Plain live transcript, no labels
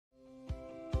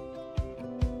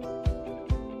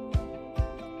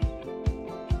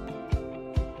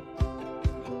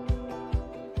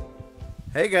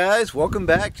Hey guys, welcome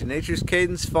back to Nature's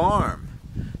Cadence Farm.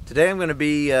 Today I'm going to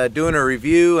be doing a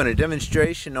review and a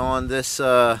demonstration on this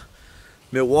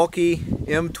Milwaukee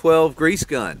M12 grease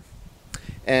gun.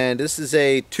 And this is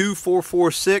a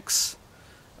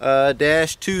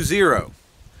 2446-20.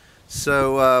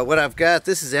 So what I've got,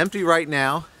 this is empty right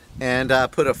now, and I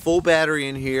put a full battery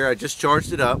in here. I just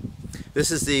charged it up.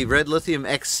 This is the red lithium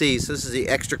XC, so this is the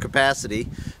extra capacity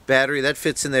battery. That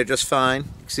fits in there just fine. You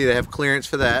can see they have clearance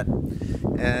for that.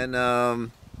 And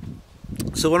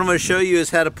so what I'm going to show you is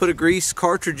how to put a grease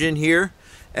cartridge in here,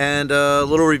 and a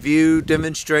little review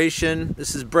demonstration.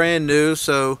 This is brand new,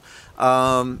 so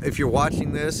if you're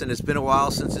watching this and it's been a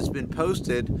while since it's been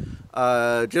posted,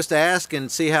 just ask and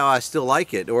see how I still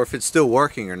like it, or if it's still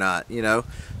working or not, you know.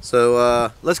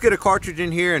 So let's get a cartridge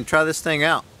in here and try this thing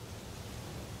out.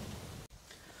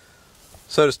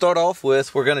 So to start off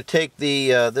with, we're going to take the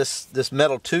this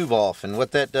metal tube off, and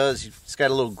what that does, it's got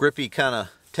a little grippy kind of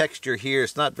texture here.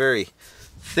 It's not very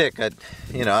thick. I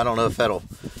don't know if that'll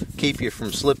keep you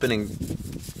from slipping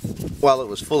while it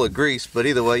was full of grease, but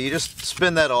either way, you just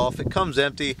spin that off. It comes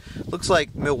empty. Looks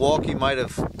like Milwaukee might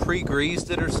have pre-greased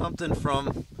it or something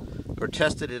or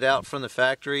tested it out from the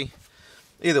factory.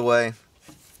 Either way,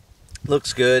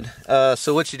 looks good.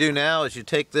 So what you do now is you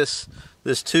take this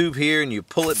tube here and you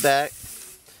pull it back.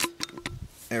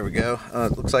 There we go.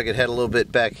 It looks like it had a little bit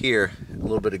back here, a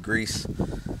little bit of grease.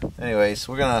 Anyways,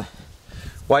 we're gonna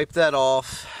wipe that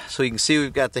off so you can see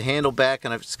we've got the handle back,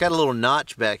 and it's got a little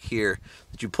notch back here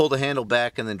that you pull the handle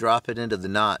back and then drop it into the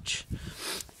notch.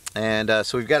 And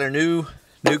so we've got a new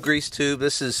grease tube.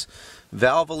 This is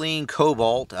Valvoline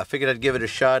Cobalt. I figured I'd give it a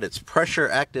shot. It's pressure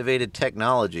activated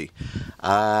technology.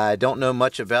 I don't know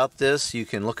much about this. You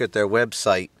can look at their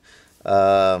website,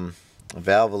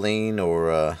 Valvoline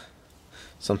or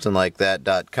something like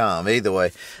that.com. Either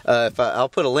way, I'll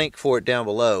put a link for it down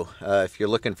below if you're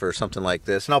looking for something like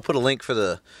this, and I'll put a link for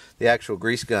the actual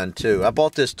grease gun too. I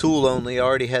bought this tool only. I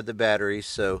already had the batteries,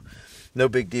 so no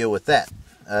big deal with that.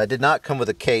 It did not come with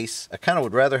a case. I kind of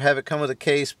would rather have it come with a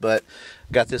case, but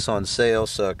got this on sale,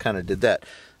 so I kind of did that.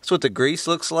 That's what the grease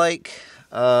looks like.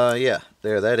 Yeah,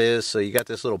 there that is. So you got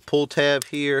this little pull tab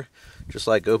here, just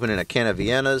like opening a can of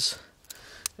Viennas,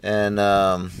 and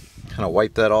kind of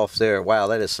wipe that off there. Wow,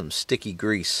 that is some sticky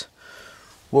grease.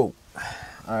 Whoa.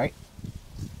 Alright.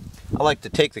 I like to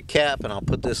take the cap and I'll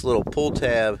put this little pull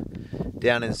tab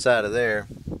down inside of there.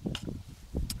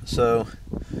 So,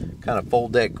 kind of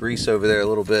fold that grease over there a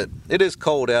little bit. It is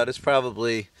cold out. It's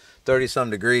probably 30-some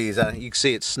degrees. You can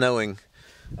see it's snowing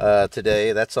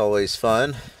today. That's always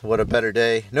fun. What a better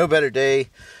day. No better day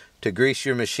to grease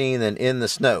your machine than in the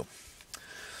snow.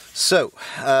 So,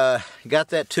 got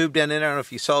that tube down in there. I don't know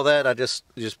if you saw that. I just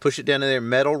push it down in there.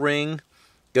 Metal ring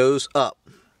goes up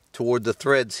toward the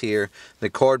threads here. The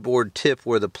cardboard tip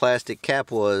where the plastic cap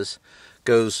was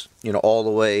goes, all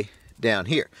the way down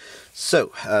here.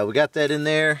 So, we got that in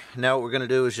there. Now what we're going to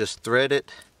do is just thread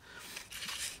it,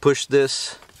 push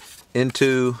this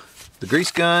into the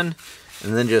grease gun,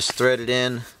 and then just thread it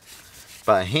in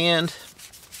by hand.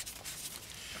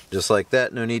 Just like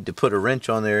that. No need to put a wrench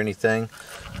on there or anything.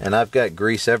 And I've got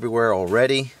grease everywhere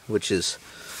already, which is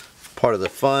part of the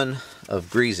fun of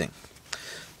greasing.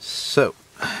 So,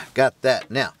 got that.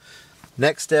 Now,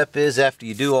 next step is, after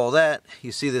you do all that,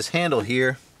 you see this handle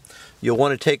here. You'll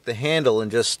want to take the handle and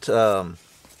just you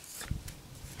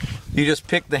just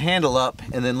pick the handle up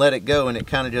and then let it go, and it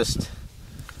kind of just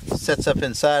sets up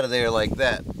inside of there like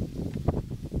that.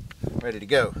 Ready to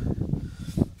go.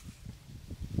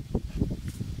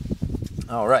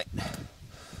 Alright.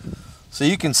 So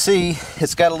you can see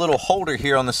it's got a little holder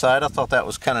here on the side. I thought that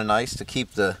was kind of nice to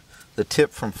keep the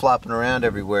tip from flopping around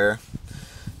everywhere.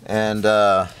 And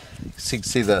so you can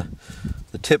see the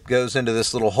tip goes into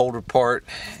this little holder part,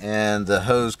 and the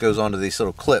hose goes onto these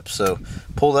little clips. So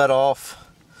pull that off,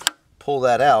 pull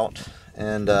that out,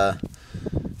 and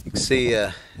you can see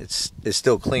it's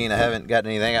still clean. I haven't gotten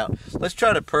anything out. Let's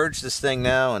try to purge this thing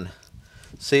now and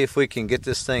see if we can get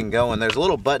this thing going. There's a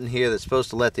little button here that's supposed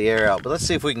to let the air out, but let's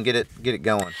see if we can get it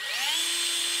going.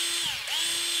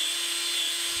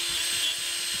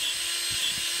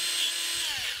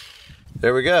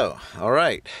 There we go. All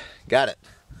right, got it.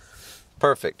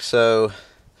 Perfect. So,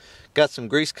 got some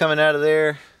grease coming out of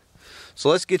there. So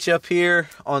let's get you up here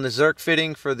on the Zerk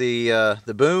fitting for the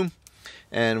boom,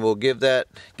 and we'll give that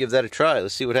a try.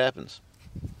 Let's see what happens.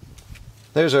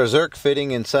 There's our Zerk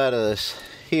fitting inside of this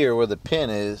here where the pin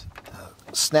is.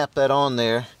 Snap that on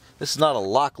there. This is not a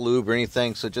lock lube or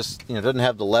anything, so it just doesn't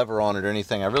have the lever on it or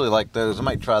anything. I really like those. I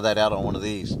might try that out on one of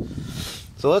these.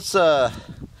 So let's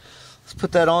let's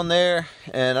put that on there,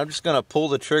 and I'm just gonna pull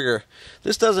the trigger.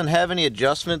 This doesn't have any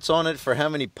adjustments on it for how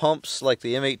many pumps like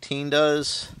the M18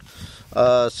 does.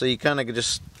 So you kind of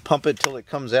just pump it till it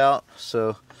comes out.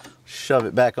 So shove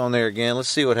it back on there again. Let's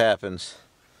see what happens.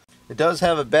 It does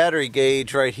have a battery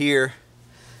gauge right here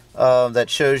that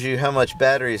shows you how much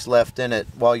battery is left in it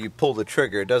while you pull the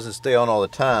trigger. It doesn't stay on all the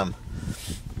time.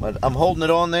 But I'm holding it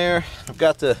on there. I've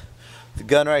got the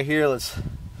gun right here. Let's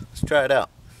try it out.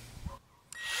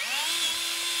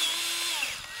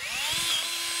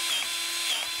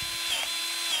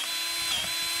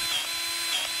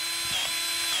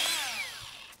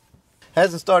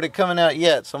 Hasn't started coming out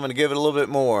yet, so I'm going to give it a little bit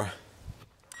more.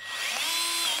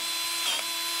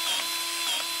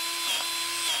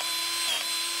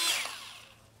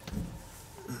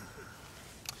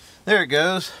 There it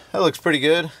goes. That looks pretty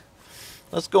good.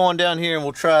 Let's go on down here and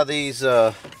we'll try these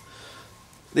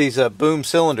boom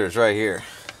cylinders right here.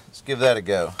 Let's give that a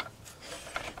go.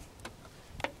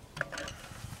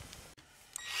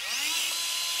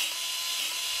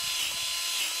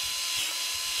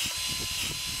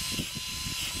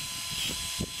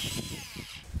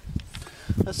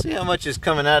 Let's see how much is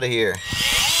coming out of here.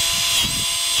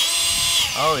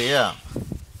 Oh yeah.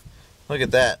 Look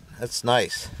at that. That's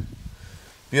nice.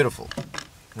 Beautiful.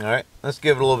 Alright, let's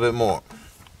give it a little bit more.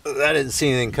 I didn't see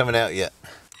anything coming out yet.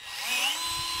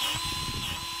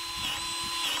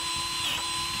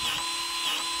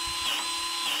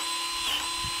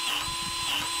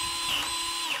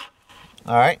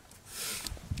 Alright.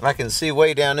 I can see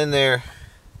way down in there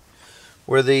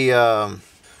where the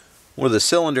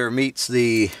cylinder meets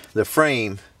the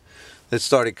frame that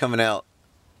started coming out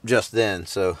just then.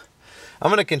 So I'm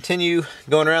going to continue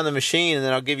going around the machine, and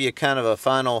then I'll give you kind of a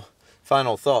final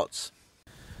thoughts.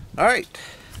 All right,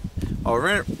 I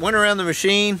went around the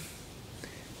machine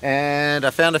and I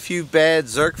found a few bad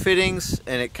Zerk fittings,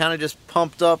 and it kind of just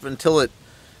pumped up until it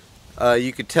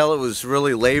you could tell it was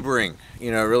really laboring.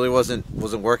 You know, it really wasn't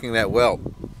working that well.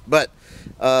 But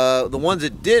the ones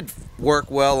it did work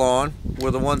well on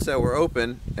were the ones that were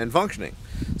open and functioning.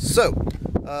 So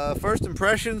first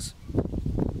impressions,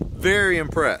 very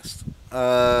impressed.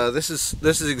 This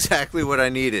is exactly what I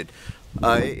needed.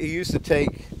 It used to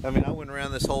take, I mean, I went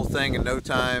around this whole thing in no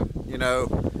time, you know,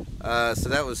 so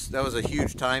that was a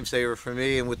huge time saver for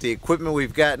me. And with the equipment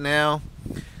we've got now,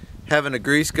 having a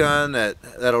grease gun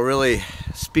that'll really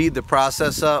speed the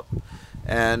process up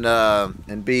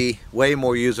and be way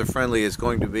more user friendly is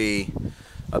going to be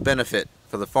a benefit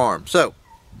for the farm. So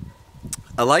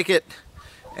I like it,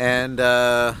 and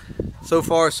so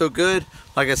far so good.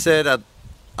 Like I said,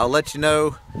 I'll let you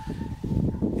know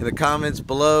in the comments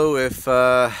below if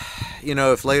you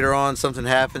know, if later on something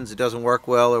happens, it doesn't work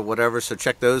well or whatever. So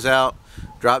check those out.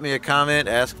 Drop me a comment.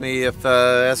 Ask me if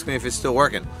it's still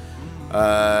working.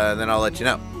 And then I'll let you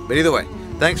know. But either way,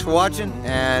 thanks for watching,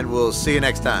 and we'll see you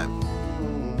next time.